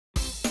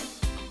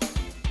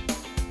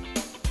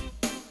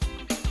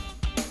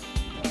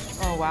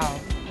wow.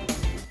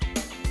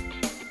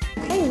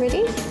 Okay, you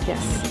ready?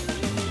 Yes.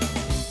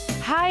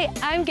 Hi,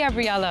 I'm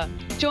Gabriella.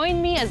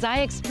 Join me as I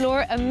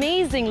explore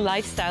amazing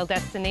lifestyle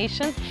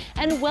destinations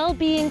and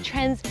well-being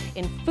trends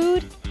in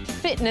food,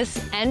 fitness,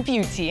 and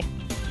beauty.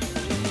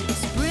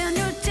 It's a brand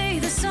new day,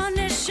 the sun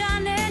is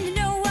shining, you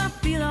know I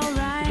feel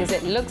alright. Because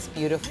it looks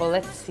beautiful,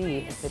 let's see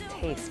if it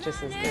tastes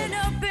just as good.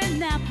 Up in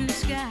that blue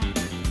sky.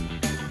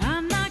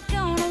 I'm not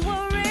gonna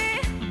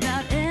worry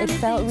about anything. It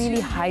felt really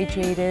today.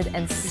 hydrated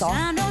and 'Cause soft.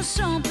 I know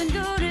something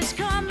good is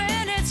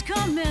coming, it's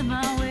coming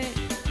my way.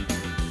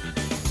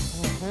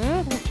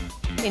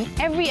 In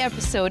every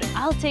episode,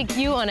 I'll take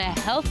you on a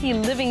healthy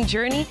living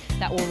journey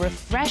that will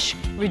refresh,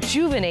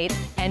 rejuvenate,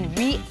 and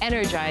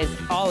re-energize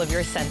all of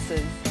your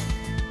senses.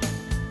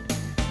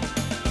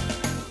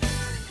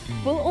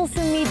 We'll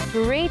also meet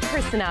great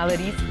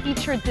personalities,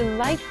 feature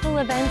delightful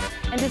events,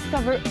 and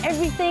discover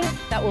everything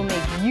that will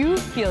make you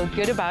feel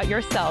good about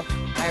yourself.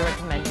 I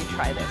recommend you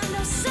try this. I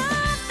know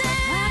something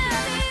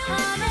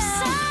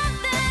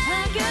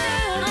good,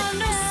 I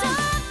know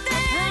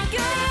something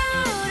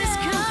good is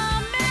coming.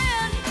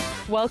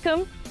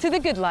 Welcome to The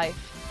Good Life.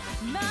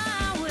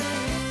 My